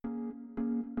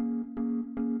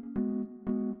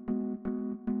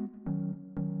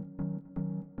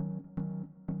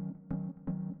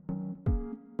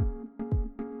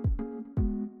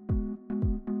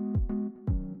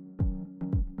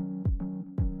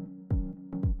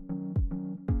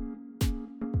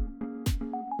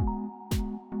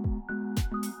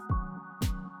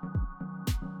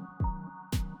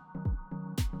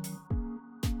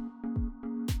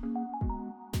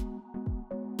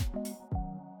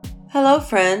Hello,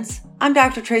 friends. I'm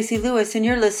Dr. Tracy Lewis, and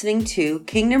you're listening to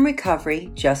Kingdom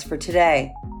Recovery Just for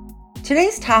Today.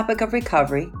 Today's topic of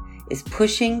recovery is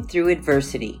pushing through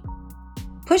adversity.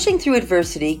 Pushing through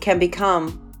adversity can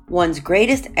become one's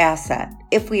greatest asset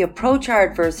if we approach our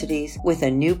adversities with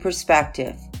a new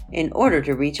perspective in order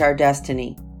to reach our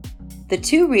destiny. The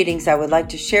two readings I would like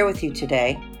to share with you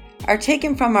today are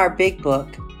taken from our big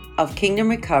book of Kingdom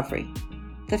Recovery.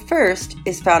 The first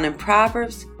is found in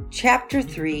Proverbs chapter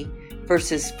 3,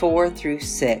 verses 4 through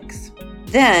 6.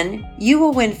 Then you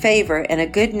will win favor and a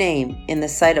good name in the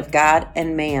sight of God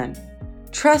and man.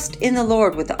 Trust in the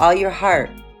Lord with all your heart.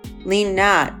 Lean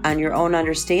not on your own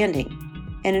understanding.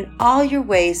 And in all your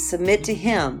ways submit to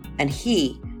Him, and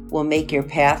He will make your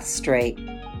path straight.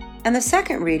 And the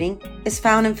second reading is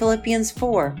found in Philippians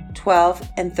 4, 12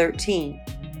 and 13.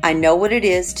 I know what it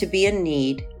is to be in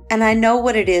need, and I know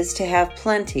what it is to have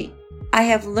plenty. I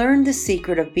have learned the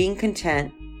secret of being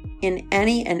content in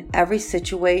any and every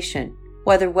situation,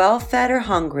 whether well-fed or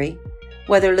hungry,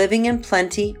 whether living in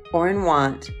plenty or in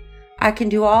want. I can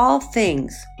do all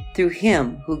things through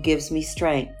Him who gives me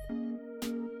strength.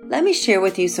 Let me share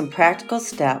with you some practical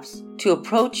steps to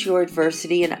approach your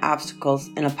adversity and obstacles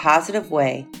in a positive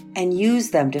way and use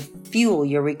them to fuel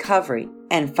your recovery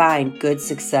and find good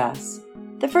success.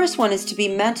 The first one is to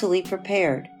be mentally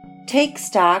prepared. Take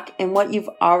stock in what you've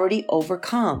already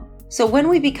overcome. So when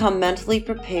we become mentally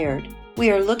prepared,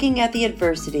 we are looking at the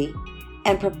adversity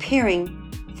and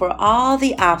preparing for all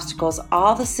the obstacles,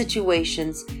 all the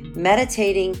situations,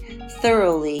 meditating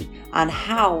thoroughly on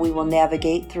how we will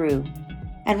navigate through.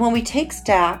 And when we take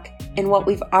stock in what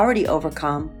we've already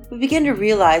overcome, we begin to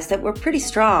realize that we're pretty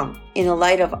strong in the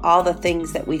light of all the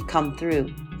things that we've come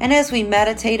through. And as we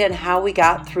meditate on how we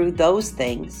got through those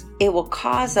things, it will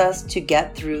cause us to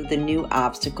get through the new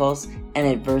obstacles and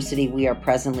adversity we are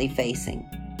presently facing.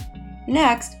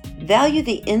 Next, value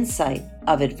the insight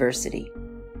of adversity.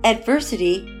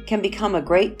 Adversity can become a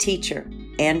great teacher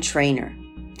and trainer.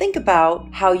 Think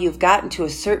about how you've gotten to a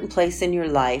certain place in your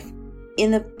life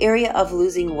in the area of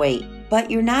losing weight, but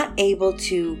you're not able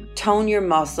to tone your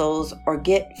muscles or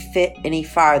get fit any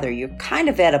farther. You're kind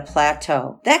of at a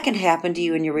plateau. That can happen to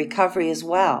you in your recovery as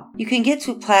well. You can get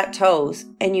to plateaus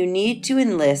and you need to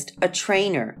enlist a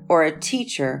trainer or a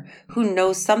teacher who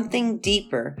knows something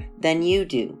deeper than you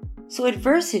do. So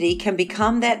adversity can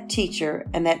become that teacher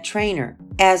and that trainer.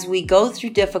 As we go through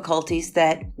difficulties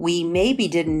that we maybe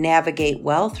didn't navigate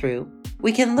well through,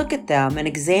 we can look at them and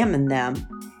examine them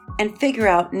and figure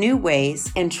out new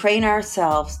ways and train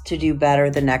ourselves to do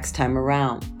better the next time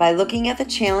around. By looking at the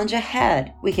challenge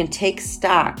ahead, we can take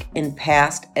stock in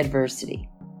past adversity.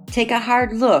 Take a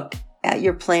hard look at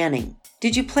your planning.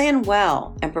 Did you plan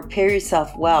well and prepare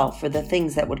yourself well for the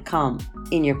things that would come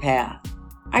in your path?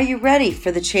 Are you ready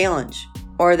for the challenge?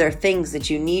 Or are there things that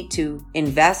you need to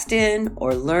invest in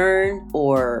or learn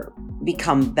or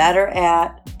become better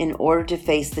at in order to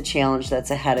face the challenge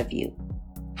that's ahead of you?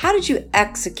 How did you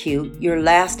execute your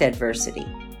last adversity?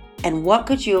 And what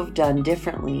could you have done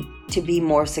differently to be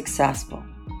more successful?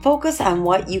 Focus on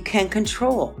what you can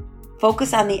control.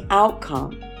 Focus on the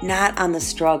outcome, not on the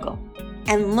struggle.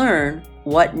 And learn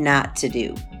what not to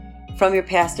do from your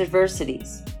past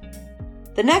adversities.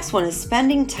 The next one is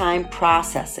spending time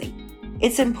processing.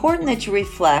 It's important that you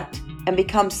reflect and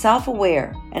become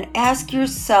self-aware and ask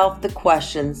yourself the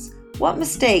questions, what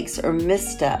mistakes or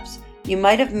missteps you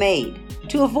might have made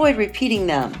to avoid repeating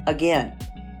them again.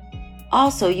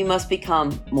 Also, you must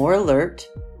become more alert,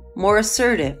 more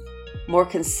assertive, more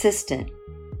consistent,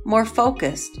 more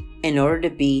focused in order to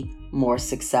be more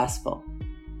successful.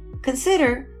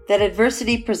 Consider that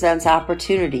adversity presents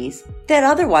opportunities that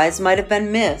otherwise might have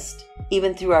been missed.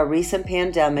 Even through our recent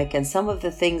pandemic and some of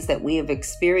the things that we have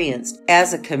experienced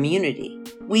as a community,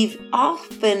 we've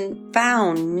often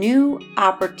found new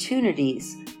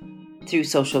opportunities through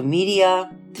social media,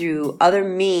 through other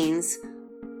means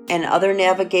and other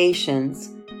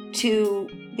navigations to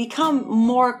become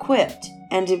more equipped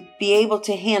and to be able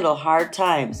to handle hard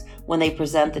times when they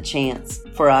present the chance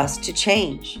for us to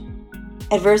change.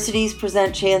 Adversities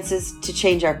present chances to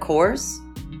change our course,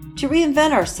 to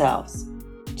reinvent ourselves,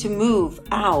 to move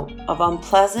out of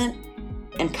unpleasant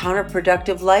and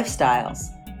counterproductive lifestyles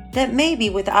that maybe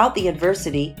without the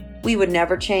adversity we would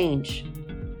never change.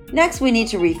 Next, we need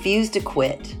to refuse to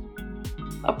quit.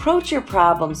 Approach your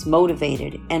problems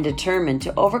motivated and determined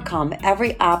to overcome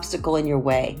every obstacle in your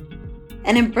way,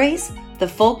 and embrace the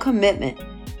full commitment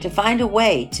to find a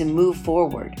way to move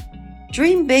forward.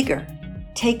 Dream bigger.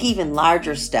 Take even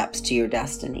larger steps to your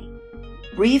destiny.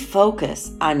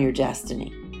 Refocus on your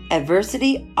destiny.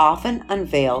 Adversity often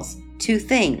unveils two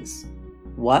things: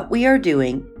 what we are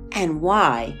doing and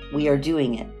why we are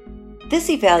doing it. This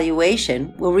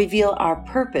evaluation will reveal our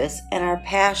purpose and our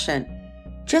passion.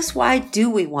 Just why do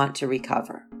we want to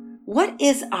recover? What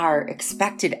is our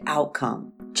expected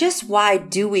outcome? Just why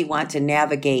do we want to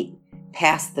navigate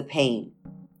past the pain?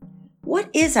 What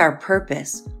is our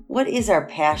purpose? What is our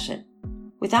passion?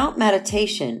 Without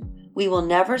meditation, we will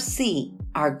never see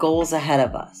our goals ahead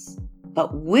of us.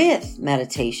 But with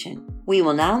meditation, we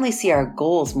will not only see our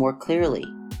goals more clearly,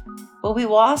 but we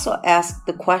will also ask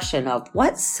the question of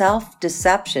what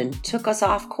self-deception took us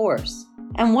off course,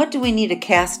 and what do we need to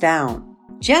cast down?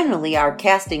 Generally, our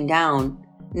casting down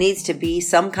needs to be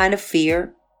some kind of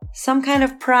fear, some kind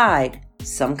of pride,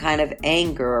 some kind of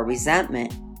anger or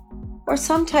resentment, or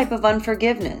some type of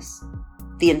unforgiveness.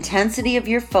 The intensity of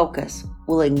your focus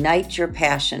will ignite your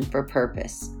passion for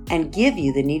purpose and give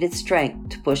you the needed strength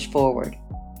to push forward,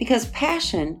 because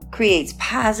passion creates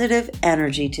positive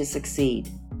energy to succeed.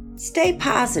 Stay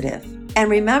positive and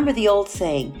remember the old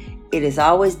saying, it is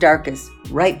always darkest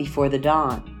right before the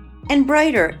dawn. And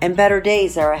brighter and better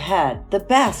days are ahead. The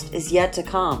best is yet to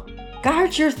come.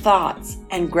 Guard your thoughts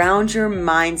and ground your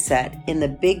mindset in the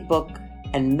big book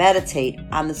and meditate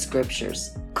on the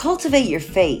scriptures. Cultivate your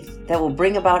faith that will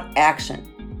bring about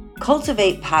action.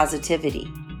 Cultivate positivity.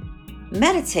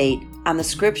 Meditate on the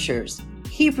scriptures.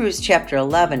 Hebrews chapter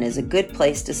 11 is a good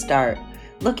place to start,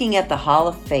 looking at the hall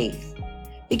of faith.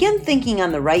 Begin thinking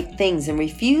on the right things and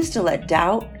refuse to let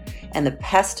doubt and the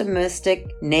pessimistic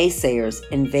naysayers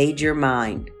invade your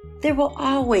mind. There will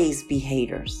always be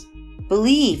haters.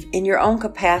 Believe in your own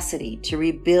capacity to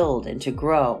rebuild and to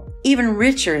grow, even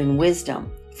richer in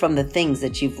wisdom from the things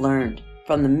that you've learned,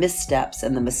 from the missteps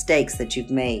and the mistakes that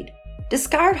you've made.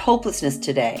 Discard hopelessness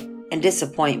today and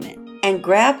disappointment, and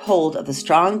grab hold of the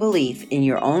strong belief in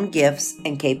your own gifts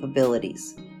and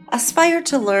capabilities. Aspire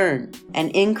to learn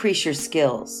and increase your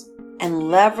skills, and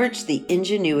leverage the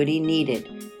ingenuity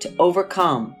needed to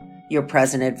overcome your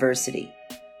present adversity.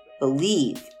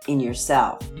 Believe in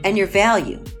yourself and your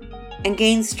value, and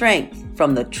gain strength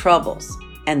from the troubles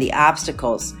and the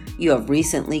obstacles you have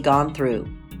recently gone through.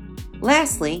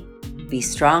 Lastly, be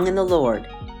strong in the Lord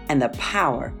and the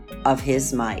power of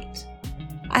His might.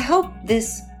 I hope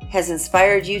this has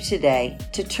inspired you today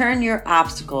to turn your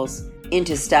obstacles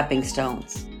into stepping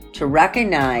stones, to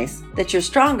recognize that you're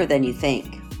stronger than you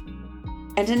think,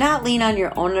 and to not lean on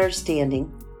your own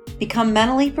understanding. Become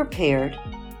mentally prepared.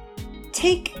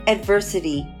 Take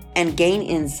adversity and gain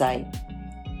insight.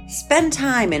 Spend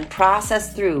time and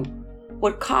process through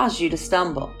what caused you to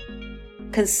stumble.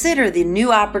 Consider the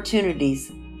new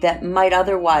opportunities that might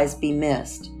otherwise be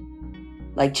missed,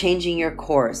 like changing your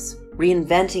course,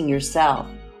 reinventing yourself,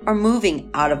 or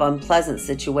moving out of unpleasant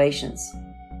situations.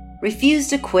 Refuse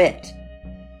to quit.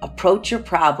 Approach your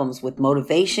problems with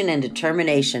motivation and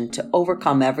determination to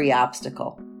overcome every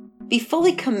obstacle. Be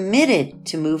fully committed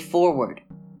to move forward.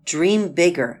 Dream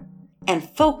bigger and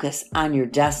focus on your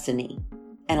destiny,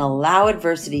 and allow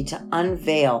adversity to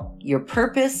unveil your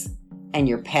purpose and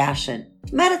your passion.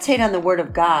 Meditate on the Word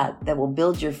of God that will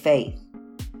build your faith.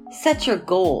 Set your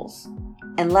goals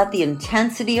and let the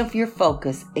intensity of your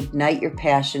focus ignite your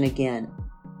passion again.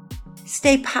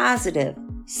 Stay positive,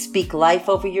 speak life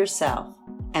over yourself,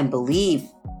 and believe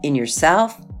in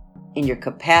yourself, in your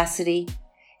capacity,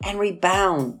 and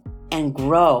rebound and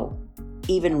grow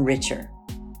even richer.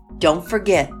 Don't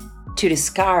forget to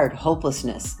discard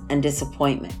hopelessness and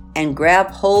disappointment and grab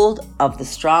hold of the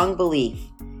strong belief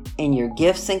in your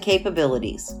gifts and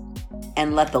capabilities,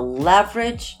 and let the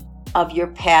leverage of your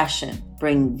passion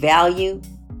bring value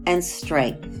and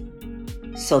strength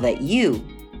so that you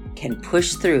can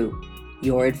push through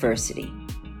your adversity.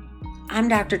 I'm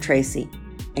Dr. Tracy,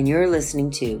 and you're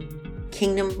listening to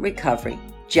Kingdom Recovery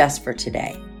just for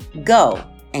today. Go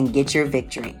and get your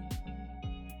victory.